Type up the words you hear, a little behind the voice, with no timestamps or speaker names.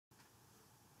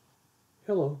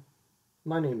Hello,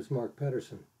 my name is Mark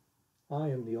Pedersen. I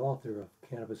am the author of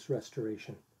Cannabis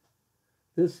Restoration.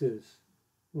 This is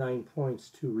 9 Points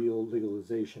to Real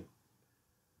Legalization.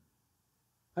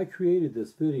 I created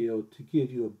this video to give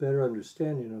you a better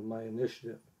understanding of my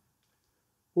initiative.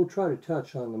 We'll try to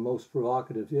touch on the most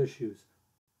provocative issues.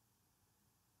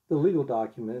 The legal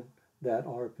document that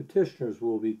our petitioners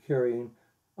will be carrying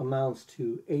amounts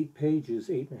to 8 pages,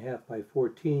 8.5 by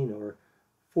 14, or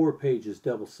 4 pages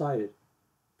double-sided.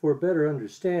 For a better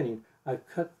understanding, I've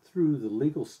cut through the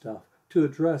legal stuff to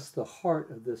address the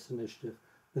heart of this initiative,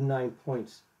 the 9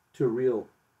 points to real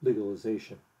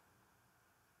legalization.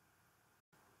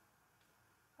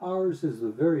 Ours is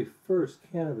the very first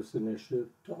cannabis initiative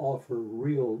to offer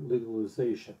real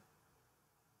legalization.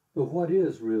 But what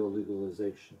is real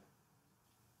legalization?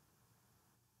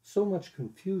 So much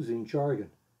confusing jargon: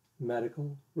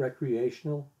 medical,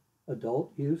 recreational,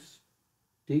 adult use,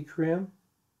 decrim,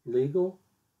 legal.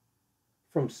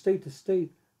 From state to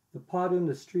state, the pot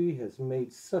industry has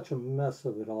made such a mess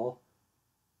of it all.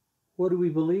 What do we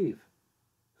believe?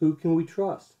 Who can we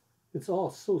trust? It's all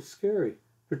so scary,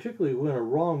 particularly when a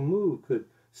wrong move could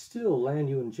still land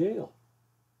you in jail.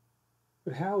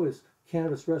 But how is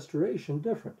cannabis restoration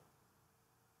different?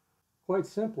 Quite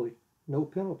simply, no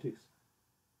penalties.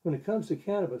 When it comes to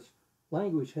cannabis,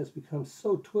 language has become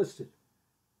so twisted,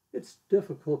 it's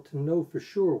difficult to know for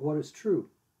sure what is true.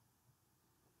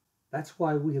 That's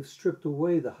why we have stripped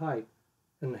away the hype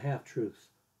and the half-truths.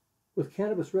 With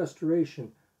cannabis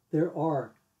restoration, there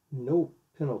are no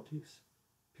penalties,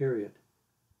 period.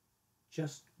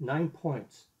 Just 9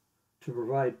 points to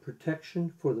provide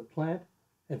protection for the plant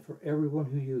and for everyone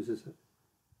who uses it.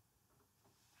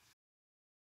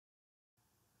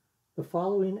 The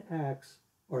following acts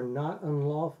are not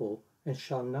unlawful and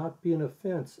shall not be an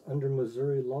offense under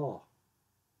Missouri law.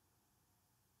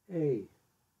 A.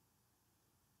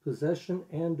 Possession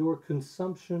and/or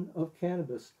consumption of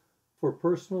cannabis for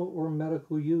personal or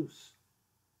medical use.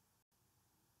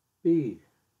 B.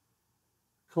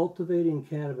 Cultivating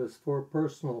cannabis for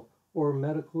personal or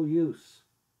medical use.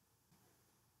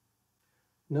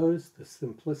 Notice the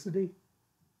simplicity?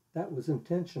 That was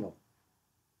intentional.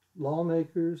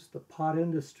 Lawmakers, the pot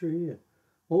industry, and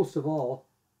most of all,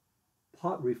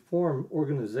 pot reform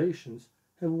organizations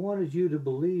have wanted you to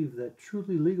believe that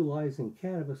truly legalizing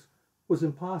cannabis was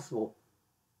impossible.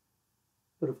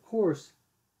 But of course,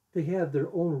 they have their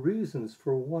own reasons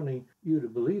for wanting you to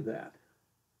believe that.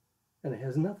 And it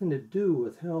has nothing to do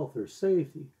with health or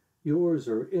safety, yours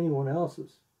or anyone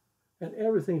else's, and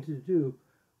everything to do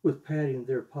with padding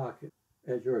their pocket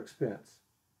at your expense.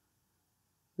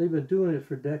 They've been doing it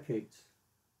for decades.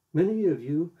 Many of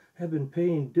you have been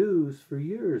paying dues for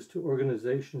years to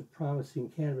organizations promising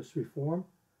cannabis reform.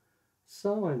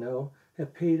 Some, I know,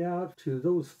 have paid out to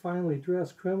those finely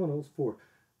dressed criminals for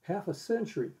half a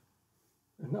century.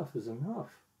 Enough is enough.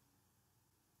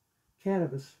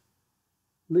 Cannabis,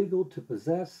 legal to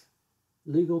possess,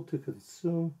 legal to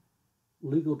consume,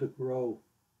 legal to grow.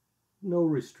 No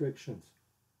restrictions.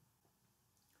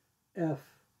 F.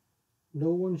 No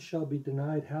one shall be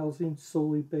denied housing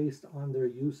solely based on their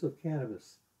use of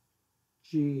cannabis.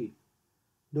 G.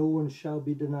 No one shall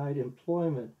be denied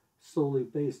employment solely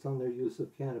based on their use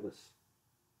of cannabis.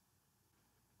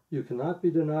 You cannot be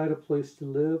denied a place to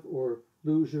live or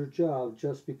lose your job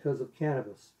just because of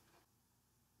cannabis.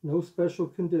 No special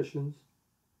conditions,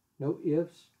 no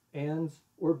ifs, ands,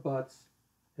 or buts,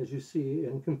 as you see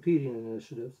in competing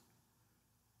initiatives.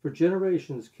 For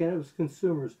generations, cannabis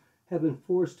consumers have been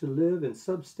forced to live in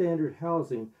substandard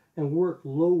housing and work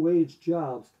low-wage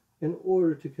jobs in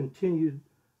order to continue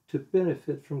to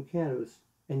benefit from cannabis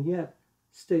and yet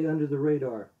stay under the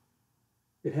radar.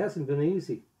 It hasn't been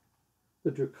easy.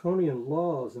 The draconian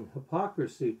laws and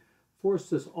hypocrisy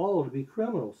forced us all to be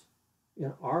criminals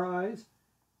in our eyes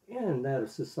and in that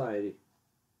of society.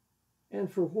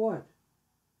 And for what?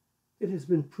 It has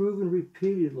been proven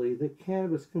repeatedly that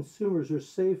cannabis consumers are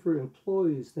safer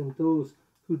employees than those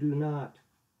who do not.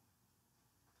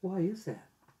 Why is that?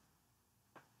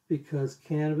 Because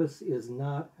cannabis is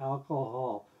not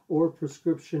alcohol or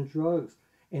prescription drugs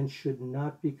and should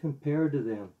not be compared to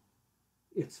them.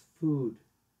 It's food.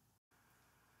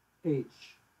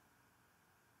 H.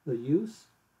 The use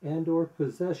and/or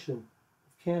possession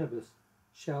of cannabis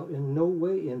shall in no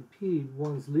way impede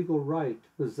one's legal right to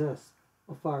possess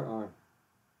a firearm.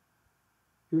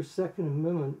 Your Second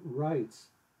Amendment rights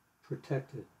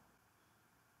protected.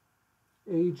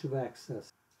 Age of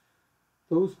access.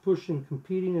 Those pushing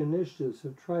competing initiatives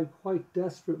have tried quite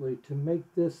desperately to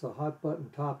make this a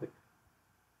hot-button topic.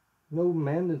 No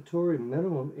mandatory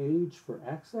minimum age for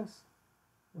access?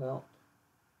 Well,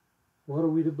 What are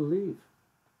we to believe?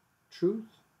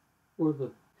 Truth or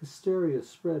the hysteria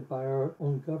spread by our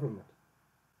own government?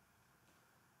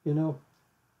 You know,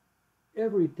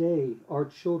 every day our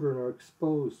children are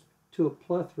exposed to a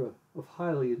plethora of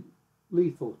highly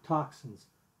lethal toxins.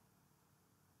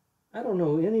 I don't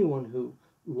know anyone who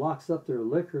locks up their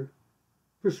liquor.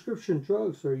 Prescription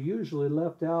drugs are usually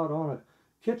left out on a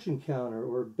kitchen counter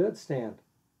or bedstand,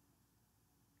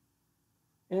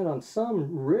 and on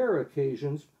some rare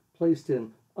occasions placed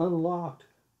in unlocked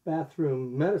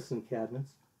bathroom medicine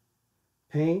cabinets.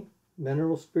 Paint,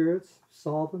 mineral spirits,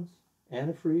 solvents,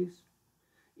 antifreeze,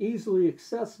 easily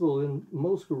accessible in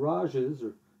most garages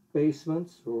or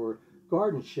basements or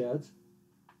garden sheds.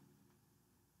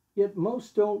 Yet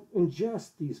most don't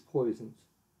ingest these poisons.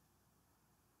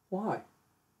 Why?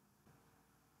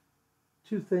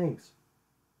 Two things: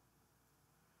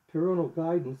 parental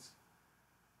guidance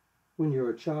when you're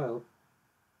a child,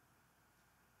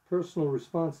 personal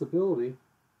responsibility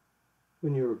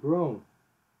when you're grown.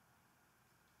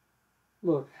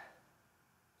 Look,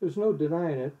 there's no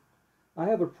denying it. I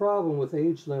have a problem with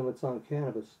age limits on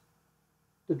cannabis.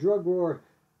 The drug war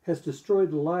has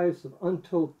destroyed the lives of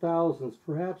untold thousands,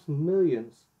 perhaps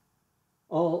millions,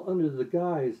 all under the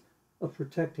guise of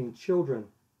protecting children.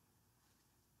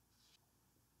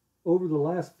 Over the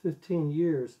last 15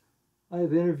 years, I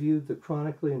have interviewed the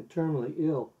chronically and terminally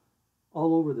ill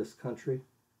all over this country.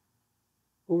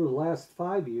 Over the last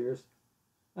 5 years,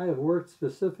 I have worked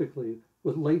specifically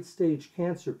with late-stage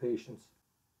cancer patients.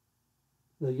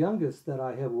 The youngest that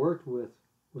I have worked with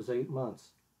was 8 months.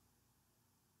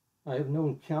 I have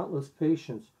known countless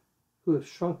patients who have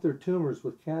shrunk their tumors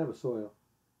with cannabis oil.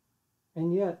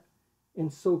 And yet, in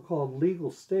so-called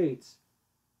legal states,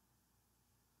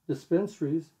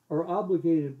 dispensaries are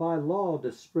obligated by law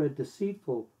to spread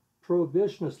deceitful,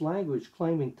 prohibitionist language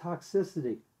claiming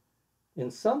toxicity.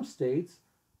 In some states,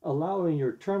 allowing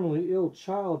your terminally ill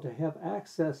child to have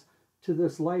access to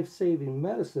this life-saving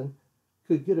medicine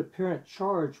could get a parent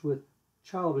charged with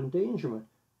child endangerment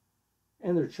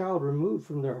and their child removed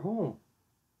from their home.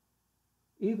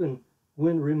 Even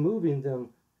when removing them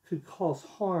could cause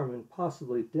harm and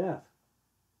possibly death.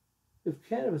 If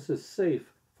cannabis is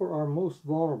safe for our most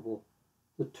vulnerable,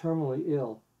 the terminally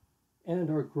ill, and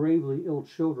our gravely ill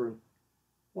children,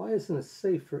 why isn't it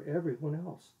safe for everyone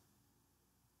else?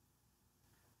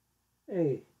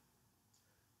 A.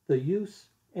 The use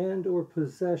and or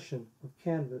possession of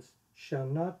cannabis shall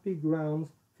not be grounds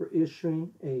for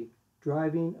issuing a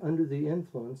driving under the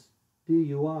influence,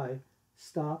 DUI,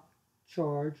 stop,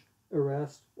 charge,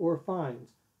 arrest, or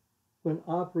fines when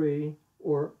operating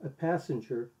or a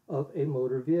passenger of a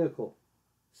motor vehicle.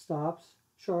 Stops,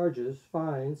 charges,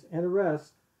 fines, and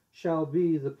arrests shall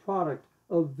be the product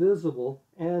of visible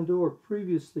and or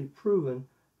previously proven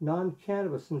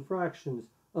non-cannabis infractions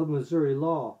of Missouri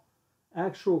law,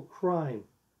 actual crime,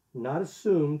 not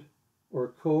assumed or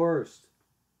coerced.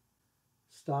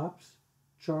 Stops,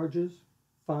 charges,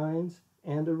 fines,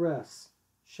 and arrests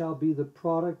shall be the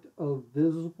product of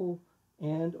visible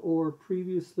and or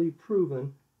previously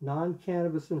proven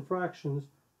non-cannabis infractions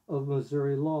of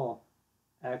Missouri law,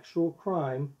 actual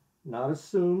crime, not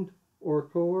assumed or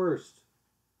coerced.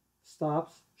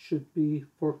 Stops should be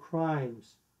for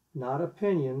crimes, not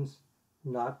opinions,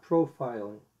 not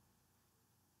profiling.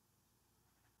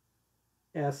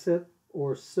 Asset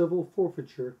or civil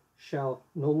forfeiture shall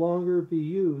no longer be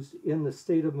used in the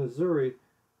state of Missouri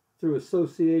through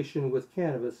association with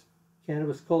cannabis,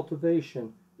 cannabis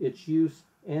cultivation, its use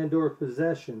and or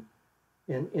possession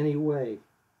in any way.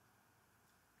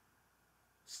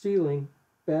 Stealing,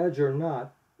 badge or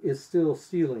not, is still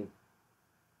stealing.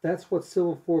 That's what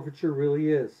civil forfeiture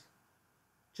really is.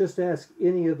 Just ask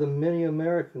any of the many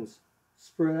Americans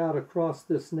spread out across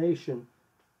this nation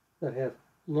that have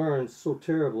learned so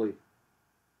terribly.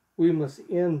 We must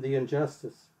end the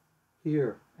injustice,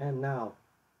 here and now.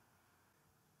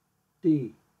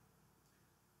 D.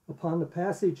 Upon the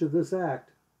passage of this act,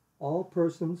 all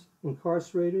persons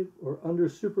incarcerated or under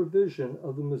supervision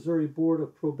of the Missouri Board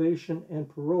of Probation and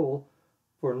Parole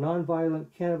for nonviolent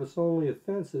cannabis-only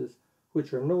offenses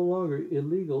which are no longer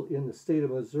illegal in the state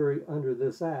of Missouri under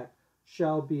this act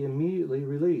shall be immediately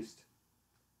released.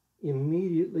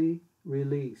 Immediately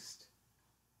released.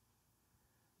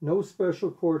 No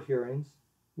special court hearings,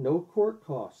 no court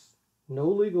costs, no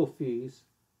legal fees,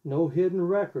 no hidden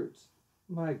records.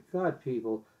 My God,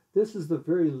 people, this is the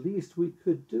very least we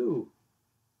could do.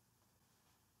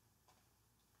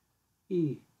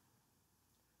 E.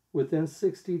 Within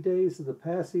 60 days of the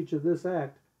passage of this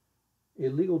act, a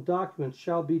legal document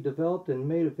shall be developed and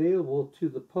made available to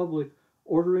the public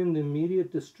ordering the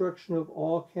immediate destruction of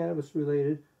all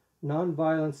cannabis-related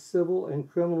nonviolent civil and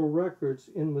criminal records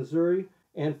in Missouri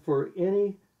and for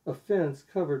any offense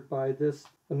covered by this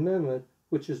amendment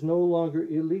which is no longer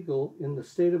illegal in the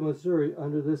state of Missouri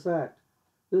under this act.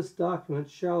 This document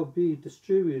shall be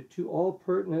distributed to all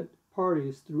pertinent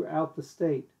parties throughout the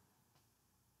state.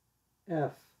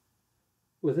 F.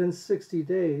 Within 60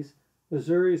 days,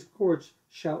 Missouri's courts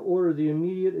shall order the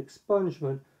immediate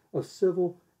expungement of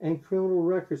civil and criminal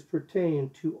records pertaining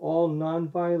to all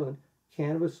nonviolent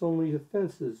cannabis-only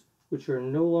offenses which are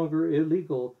no longer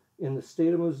illegal in the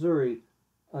state of Missouri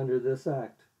under this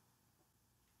act.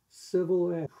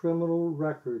 Civil and criminal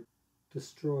record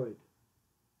destroyed.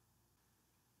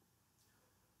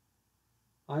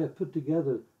 I have put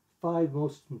together 5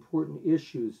 most important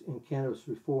issues in cannabis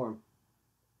reform.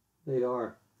 They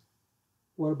are: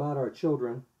 what about our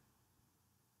children?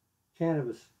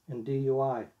 Cannabis and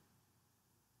DUI.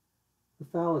 The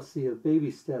fallacy of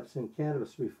baby steps in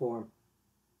cannabis reform.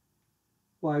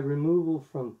 Why removal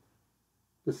from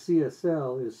the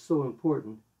CSL is so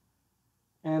important.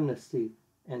 Amnesty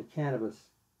and cannabis.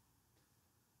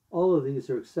 All of these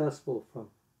are accessible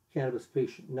from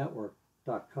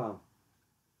cannabispatientnetwork.com.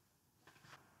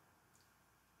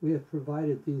 We have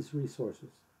provided these resources: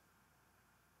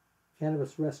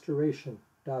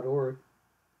 cannabisrestoration.org,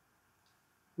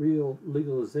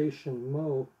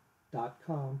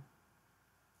 reallegalizationmo.com,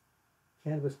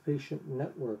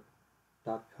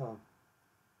 cannabispatientnetwork.com.